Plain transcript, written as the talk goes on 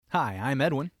Hi, I'm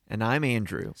Edwin. And I'm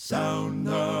Andrew. Sound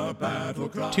the battle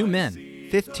cry. 2 men,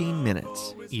 15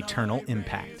 minutes. eternal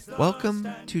impact. Welcome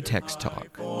to Text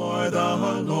Talk. For the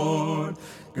Lord,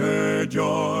 gird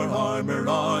your armor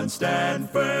on, stand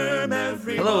firm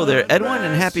every. Hello there, Edwin,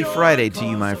 and happy Friday to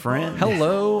you, my friend.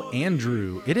 Hello,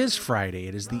 Andrew. It is Friday.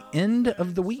 It is the end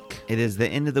of the week. It is the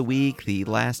end of the week, the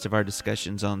last of our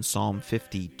discussions on Psalm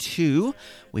 52.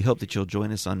 We hope that you'll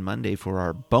join us on Monday for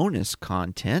our bonus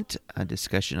content, a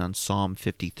discussion on Psalm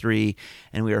 53.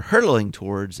 And we are hurtling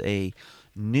towards a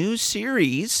new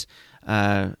series,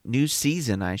 new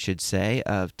season, I should say,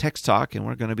 of Text Talk, and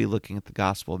we're going to be looking at the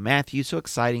Gospel of Matthew. So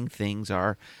exciting things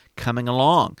are coming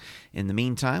along. In the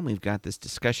meantime, we've got this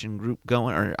discussion group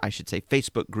going, or I should say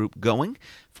Facebook group going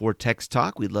for Text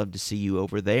Talk. We'd love to see you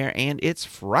over there. And it's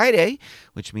Friday,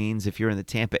 which means if you're in the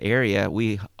Tampa area,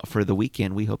 for the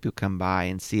weekend, we hope you'll come by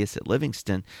and see us at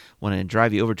Livingston. Want to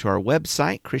drive you over to our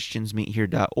website,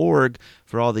 christiansmeethere.org,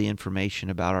 for all the information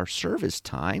about our service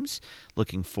times.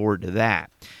 Looking forward to that.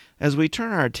 As we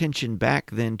turn our attention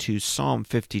back then to Psalm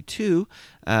 52,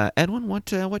 Edwin, what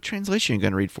translation are you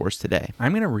going to read for us today?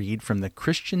 I'm going to read from the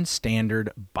Christian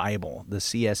Standard Bible, the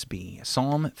CSB,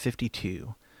 Psalm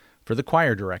 52. For the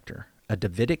choir director, a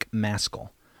Davidic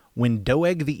maskil. When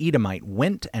Doeg the Edomite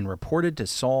went and reported to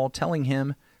Saul, telling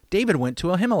him, David went to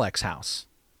Ahimelech's house.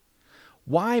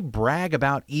 Why brag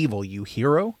about evil, you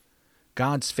hero?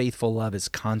 God's faithful love is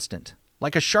constant.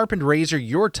 Like a sharpened razor,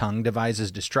 your tongue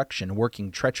devises destruction,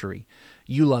 working treachery.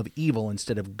 You love evil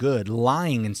instead of good,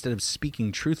 lying instead of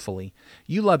speaking truthfully.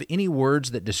 You love any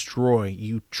words that destroy,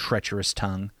 you treacherous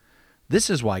tongue. This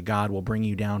is why God will bring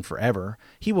you down forever.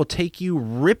 He will take you,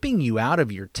 ripping you out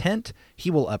of your tent.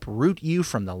 He will uproot you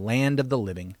from the land of the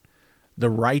living. The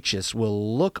righteous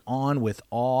will look on with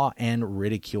awe and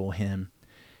ridicule him.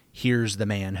 Here's the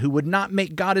man who would not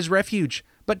make God his refuge,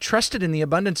 but trusted in the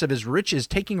abundance of his riches,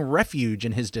 taking refuge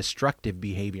in his destructive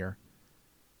behavior.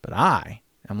 But I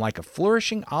am like a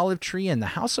flourishing olive tree in the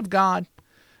house of God.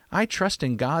 I trust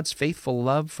in God's faithful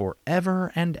love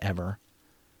forever and ever.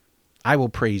 I will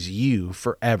praise you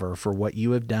forever for what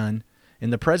you have done. In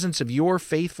the presence of your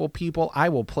faithful people, I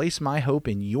will place my hope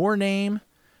in your name,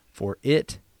 for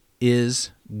it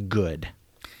is good.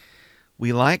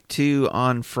 We like to,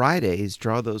 on Fridays,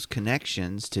 draw those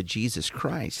connections to Jesus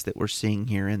Christ that we're seeing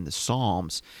here in the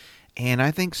Psalms. And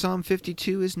I think Psalm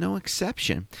 52 is no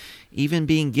exception. Even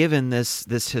being given this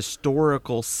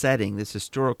historical setting, this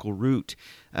historical root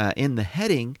in the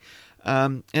heading.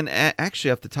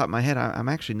 Actually, off the top of my head, I'm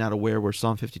actually not aware where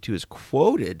Psalm 52 is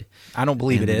quoted. I don't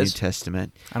believe in it the is. New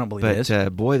Testament. I don't believe it is.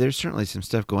 But boy, there's certainly some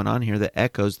stuff going on here that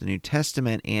echoes the New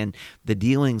Testament and the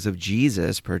dealings of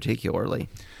Jesus particularly.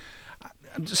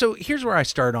 So here's where I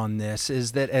start on this,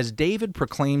 is that as David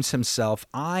proclaims himself,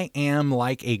 I am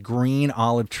like a green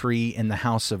olive tree in the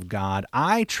house of God.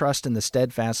 I trust in the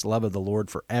steadfast love of the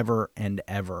Lord forever and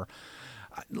ever.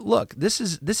 Look, this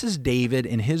is David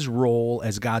in his role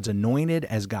as God's anointed,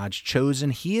 as God's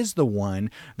chosen. He is the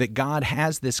one that God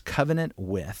has this covenant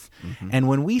with. Mm-hmm. And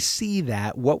when we see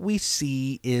that, what we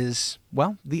see is,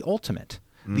 well, the ultimate.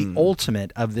 The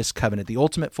ultimate of this covenant, the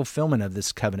ultimate fulfillment of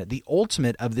this covenant, the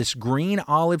ultimate of this green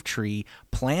olive tree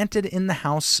planted in the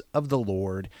house of the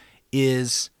Lord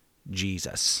is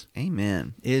Jesus.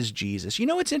 Amen. Is Jesus. You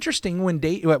know, it's interesting when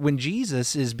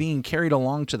Jesus is being carried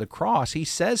along to the cross, he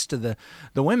says to the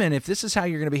women, if this is how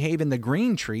you're going to behave in the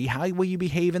green tree, how will you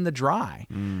behave in the dry?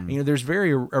 You know, there's a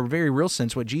very real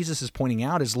sense what Jesus is pointing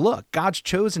out is, look, God's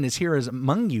chosen is here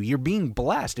among you. You're being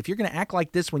blessed. If you're going to act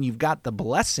like this when you've got the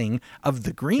blessing of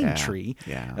the green tree,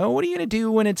 what are you going to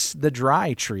do when it's the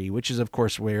dry tree, which is, of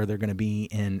course, where they're going to be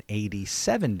in AD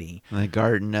 70? The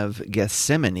Garden of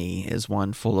Gethsemane is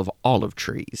one full of olive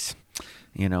trees.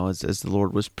 You know, as the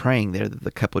Lord was praying there that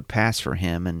the cup would pass for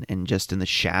him, and just in the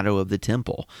shadow of the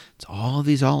temple. It's all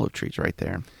these olive trees right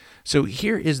there. So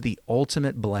here is the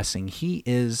ultimate blessing. He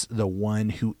is the one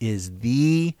who is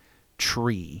the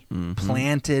tree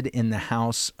planted in the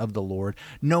house of the Lord,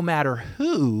 no matter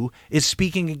who is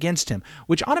speaking against him,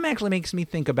 which automatically makes me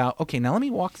think about, okay, now let me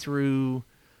walk through,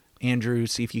 Andrew,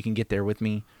 see if you can get there with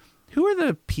me. Who are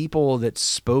the people that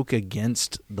spoke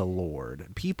against the Lord?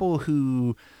 People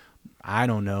who, I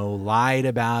don't know, lied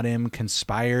about him,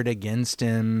 conspired against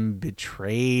him,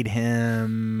 betrayed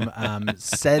him,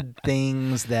 said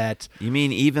things that... You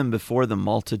mean even before the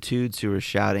multitudes who were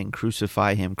shouting,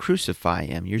 crucify him, crucify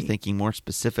him? You're thinking more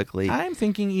specifically... I'm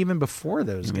thinking even before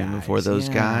those guys. Before those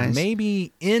guys?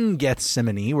 Maybe in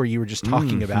Gethsemane, where you were just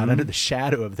talking about, under the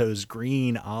shadow of those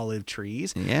green olive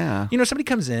trees. Yeah. You know, somebody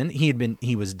comes in,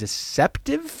 he was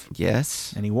deceptive.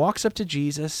 Yes. And he walks up to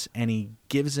Jesus, and he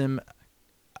gives him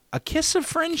a kiss of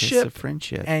friendship. Kiss of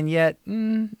friendship. And yet,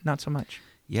 not so much.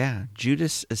 Yeah,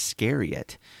 Judas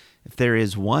Iscariot. If there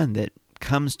is one that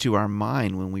comes to our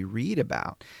mind when we read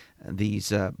about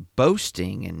these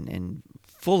boasting and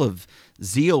full of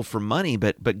zeal for money,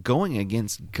 but going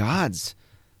against God's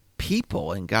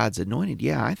people and God's anointed,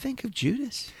 I think of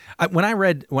Judas. When I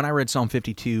read Psalm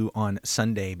 52 on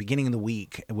Sunday, beginning of the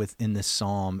week, within this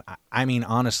psalm, I mean,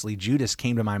 honestly, Judas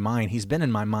came to my mind. He's been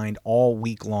in my mind all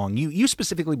week long. You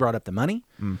specifically brought up the money,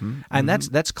 and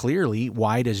that's clearly,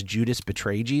 why does Judas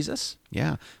betray Jesus?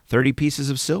 Yeah, 30 pieces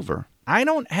of silver. I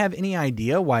don't have any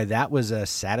idea why that was a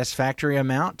satisfactory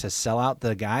amount to sell out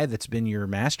the guy that's been your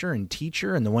master and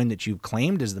teacher and the one that you've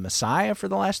claimed as the Messiah for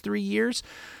the last 3 years.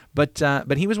 But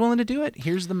he was willing to do it.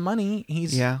 Here's the money.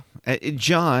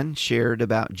 John shared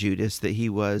about Judas that he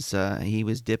was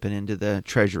dipping into the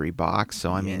treasury box.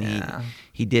 So I mean,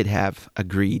 he did have a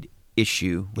greed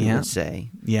issue, we would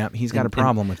say. Yeah, he's got a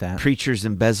problem with that. Preachers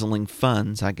embezzling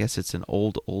funds. I guess it's an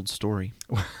old story.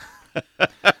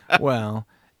 Well,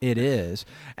 it is.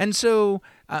 And so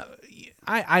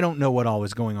I don't know what all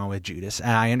was going on with Judas.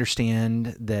 I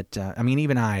understand that,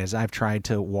 even as I've tried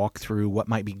to walk through what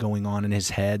might be going on in his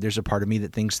head, there's a part of me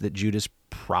that thinks that Judas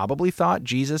probably thought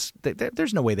Jesus,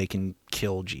 there's no way they can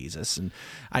kill Jesus. And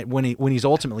when he's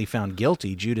ultimately found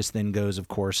guilty, Judas then goes, of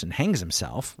course, and hangs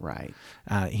himself. Right.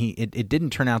 It didn't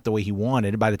turn out the way he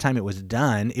wanted. By the time it was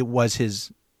done, it was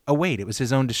his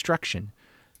own destruction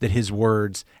that his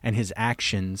words and his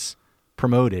actions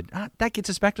promoted. That gets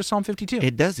us back to Psalm 52.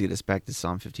 It does get us back to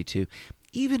Psalm 52.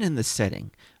 Even in the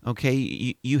setting,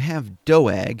 okay, you have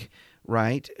Doeg,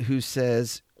 right, who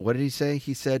says, what did he say?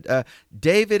 He said,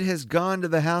 David has gone to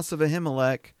the house of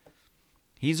Ahimelech.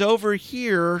 He's over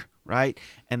here, right?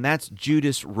 And that's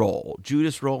Judas' role.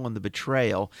 Judas' role in the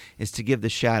betrayal is to give the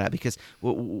shout out, because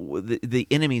the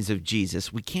enemies of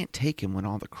Jesus, we can't take him when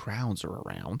all the crowds are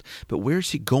around. But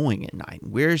where's he going at night?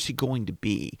 Where is he going to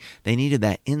be? They needed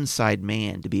that inside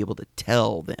man to be able to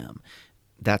tell them.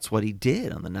 That's what he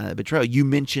did on the night of the betrayal. You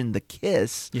mentioned the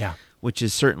kiss, which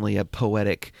is certainly a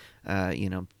poetic,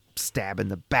 stab in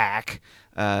the back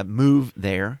move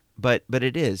there. But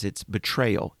it's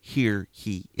betrayal. Here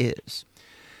he is.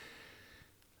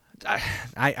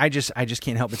 I just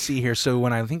can't help but see here. So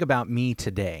when I think about me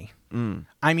today,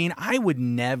 I would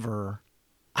never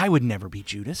be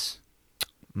Judas.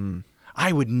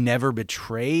 I would never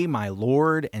betray my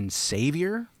Lord and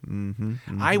Savior.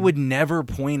 I would never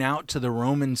point out to the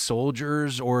Roman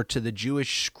soldiers or to the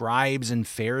Jewish scribes and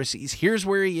Pharisees, here's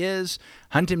where he is,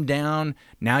 hunt him down,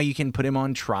 now you can put him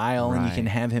on trial and you can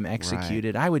have him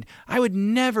executed. Right. I would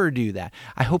never do that.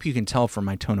 I hope you can tell from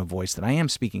my tone of voice that I am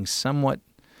speaking somewhat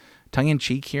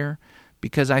tongue-in-cheek here,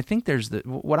 because I think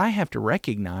what I have to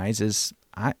recognize is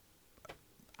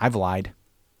I've lied.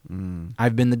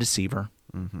 I've been the deceiver.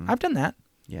 I've done that.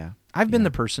 Yeah. I've been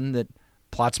the person that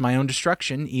plots my own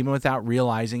destruction, even without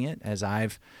realizing it, as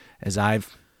I've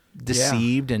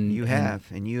deceived. And you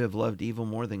have loved evil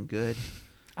more than good.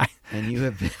 And you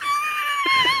have been.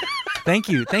 Thank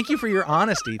you for your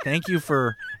honesty. Thank you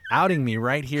for outing me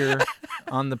right here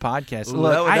on the podcast.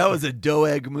 Look, that was a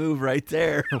Doeg move right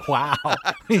there. Wow.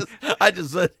 I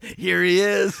just said, here he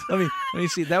is. Let me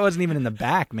see. That wasn't even in the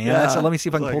back, man. Yeah. Let me see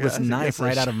if I can pull this knife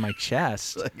right out of my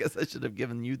chest. I guess I should have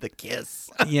given you the kiss.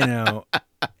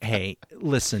 Hey,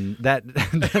 listen,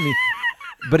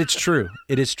 but it's true.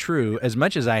 It is true. As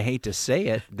much as I hate to say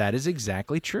it, that is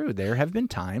exactly true. There have been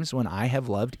times when I have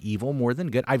loved evil more than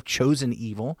good. I've chosen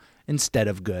evil instead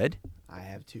of good. I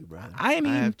have too, brother. I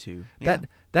have too. Yeah.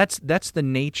 That's the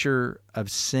nature of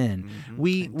sin.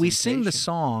 We sing the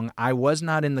song, I was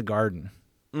not in the garden.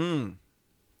 And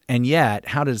yet,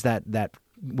 how does that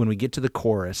when we get to the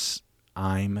chorus,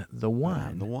 I'm the one.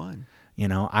 I'm the one.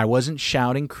 I wasn't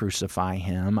shouting, crucify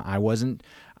him. I wasn't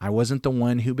the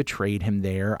one who betrayed him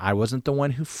there. I wasn't the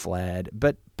one who fled.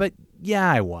 But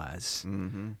yeah, I was.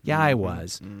 I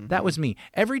was. That was me.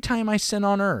 Every time I sin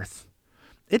on earth,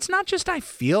 it's not just I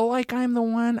feel like I'm the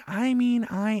one. I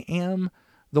am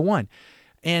the one.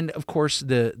 And of course,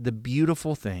 the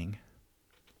beautiful thing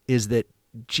is that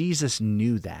Jesus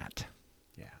knew that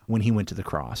when he went to the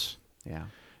cross. Yeah.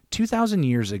 2,000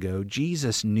 years ago,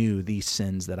 Jesus knew these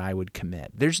sins that I would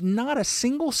commit. There's not a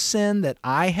single sin that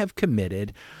I have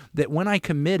committed that when I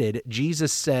committed,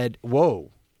 Jesus said,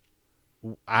 "Whoa,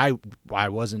 I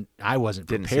wasn't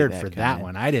prepared for that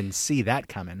one. I didn't see that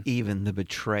coming." Even the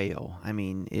betrayal.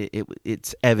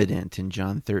 It's evident in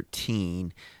John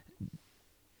 13.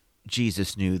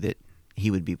 Jesus knew that he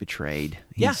would be betrayed.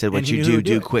 He said, "What you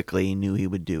do quickly." He knew he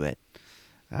would do it.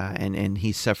 And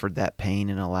he suffered that pain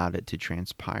and allowed it to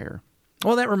transpire.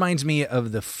 Well, that reminds me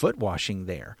of the foot washing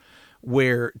there,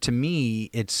 where to me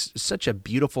it's such a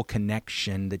beautiful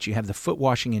connection that you have the foot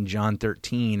washing in John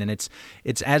 13, and it's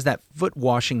as that foot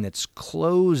washing that's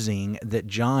closing that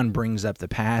John brings up the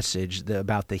passage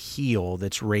about the heel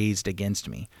that's raised against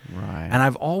me. Right. And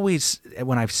I've always,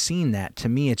 when I've seen that, to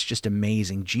me it's just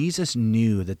amazing. Jesus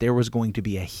knew that there was going to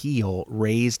be a heel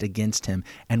raised against him,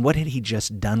 and what had he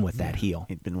just done with that heel?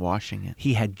 He'd been washing it.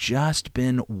 He had just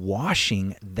been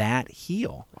washing that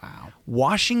heel. Wow.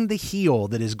 Washing the heel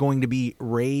that is going to be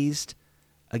raised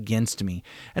against me.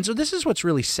 And so this is what's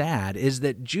really sad, is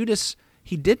that Judas,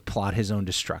 he did plot his own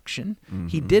destruction. Mm-hmm.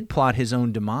 He did plot his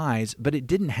own demise, but it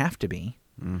didn't have to be.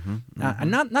 Mm-hmm.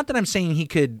 Not that I'm saying he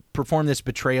could perform this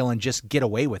betrayal and just get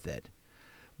away with it.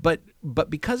 But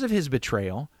because of his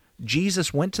betrayal,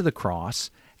 Jesus went to the cross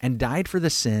and died for the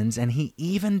sins, and he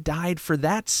even died for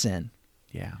that sin.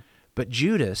 Yeah. But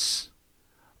Judas,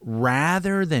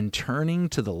 rather than turning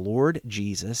to the Lord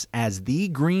Jesus as the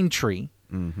green tree,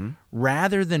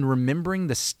 rather than remembering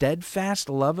the steadfast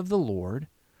love of the Lord,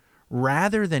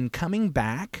 rather than coming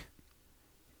back,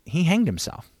 he hanged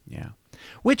himself. Yeah.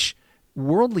 Which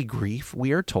worldly grief,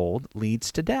 we are told,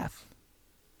 leads to death.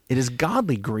 It is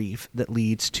godly grief that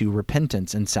leads to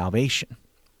repentance and salvation.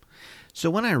 So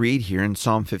when I read here in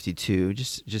Psalm 52,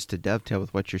 just to dovetail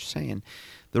with what you're saying,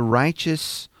 the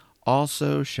righteous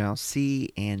also shall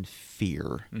see and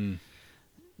fear.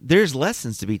 There's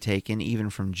lessons to be taken even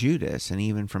from Judas and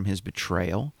even from his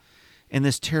betrayal and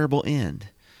this terrible end.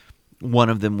 One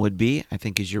of them would be, I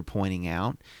think as you're pointing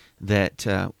out,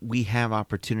 that we have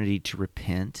opportunity to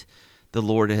repent. The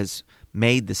Lord has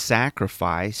made the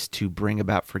sacrifice to bring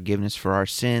about forgiveness for our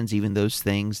sins, even those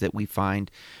things that we find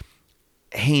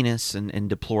heinous and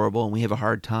deplorable, and we have a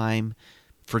hard time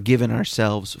forgiving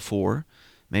ourselves for.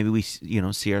 Maybe we,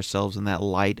 see ourselves in that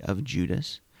light of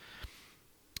Judas.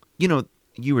 You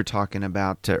were talking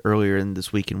about earlier in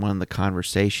this week in one of the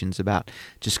conversations about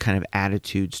just kind of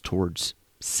attitudes towards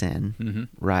sin,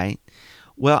 right?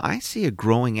 Well, I see a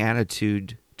growing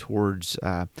attitude towards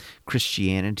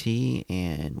Christianity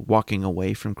and walking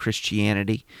away from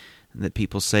Christianity. And that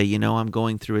people say, I'm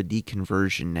going through a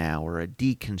deconversion now or a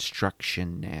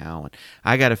deconstruction now, and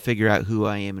I got to figure out who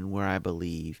I am and where I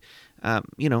believe.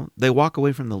 They walk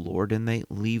away from the Lord and they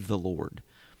leave the Lord.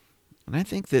 And I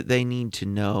think that they need to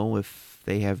know, if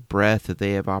they have breath, if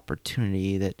they have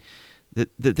opportunity, that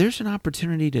there's an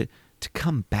opportunity to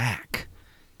come back,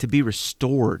 to be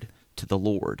restored to the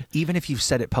Lord. Even if you've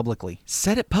said it publicly.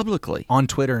 Said it publicly. On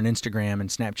Twitter and Instagram and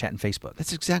Snapchat and Facebook.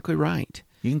 That's exactly right.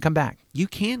 You can come back. You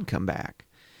can come back.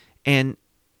 And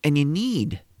you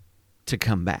need to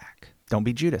come back. Don't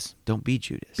be Judas. Don't be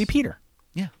Judas. Be Peter.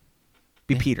 Yeah.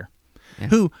 Be Peter. Yeah.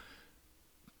 Who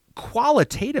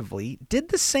qualitatively did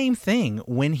the same thing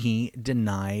when he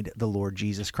denied the Lord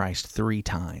Jesus Christ 3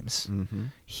 times.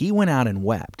 He went out and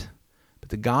wept, but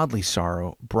the godly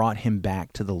sorrow brought him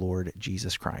back to the Lord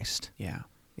Jesus Christ. Yeah.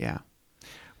 Yeah.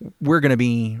 We're going to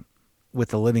be with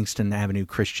the Livingston Avenue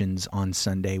Christians on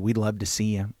Sunday. We'd love to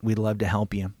see you. We'd love to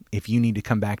help you. If you need to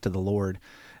come back to the Lord,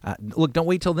 look, don't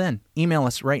wait till then. Email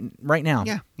us right now.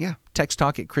 Yeah. Text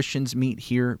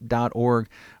talk@christiansmeethere.org.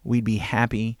 We'd be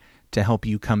happy to help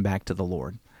you come back to the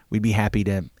Lord. We'd be happy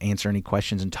to answer any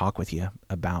questions and talk with you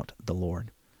about the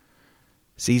Lord.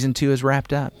 Season 2 is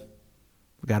wrapped up.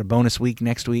 We've got a bonus week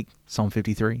next week, Psalm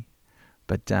 53.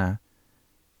 But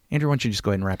Andrew, why don't you just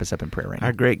go ahead and wrap us up in prayer right now?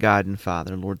 Our great God and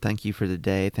Father, Lord, thank you for the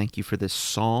day. Thank you for this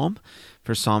psalm,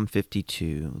 for Psalm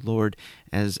 52. Lord,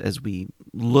 as we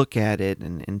look at it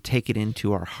and take it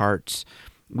into our hearts,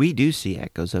 we do see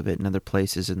echoes of it in other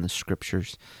places in the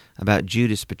Scriptures about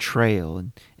Judas' betrayal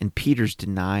and Peter's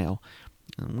denial.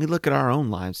 And we look at our own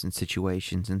lives and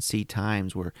situations and see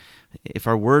times where if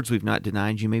our words we've not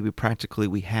denied you, maybe practically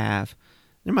we have.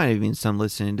 There might have been some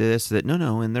listening to this that,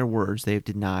 no, in their words they have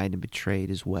denied and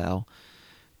betrayed as well.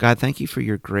 God, thank you for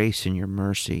your grace and your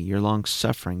mercy, your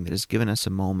long-suffering that has given us a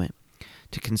moment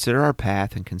to consider our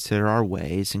path and consider our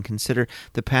ways and consider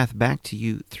the path back to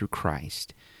you through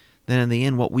Christ. Then in the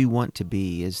end, what we want to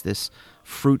be is this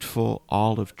fruitful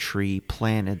olive tree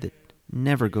planted that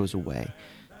never goes away,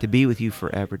 to be with you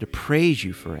forever, to praise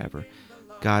you forever.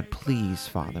 God, please,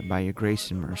 Father, by your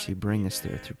grace and mercy, bring us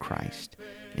there through Christ.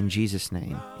 In Jesus'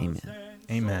 name, amen.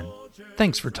 Amen.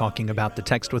 Thanks for talking about the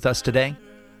text with us today.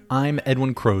 I'm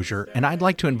Edwin Crozier, and I'd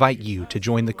like to invite you to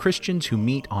join the Christians who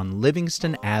meet on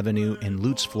Livingston Avenue in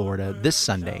Lutz, Florida this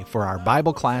Sunday for our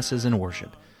Bible classes and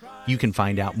worship. You can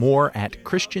find out more at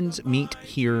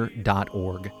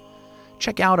christiansmeethere.org.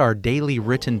 Check out our daily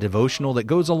written devotional that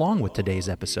goes along with today's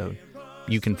episode.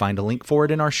 You can find a link for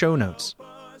it in our show notes.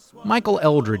 Michael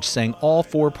Eldridge sang all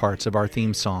 4 parts of our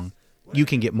theme song. You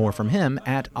can get more from him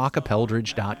at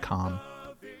acapeldridge.com.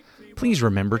 Please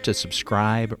remember to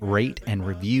subscribe, rate, and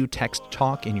review Text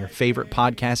Talk in your favorite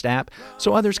podcast app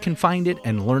so others can find it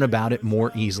and learn about it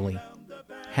more easily.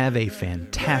 Have a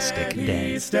fantastic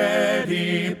day.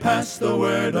 Steady, pass the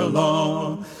word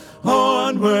along.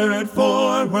 Onward,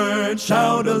 forward,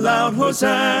 shout aloud,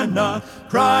 Hosanna.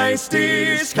 Christ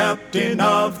is captain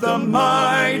of the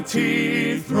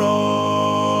mighty throne.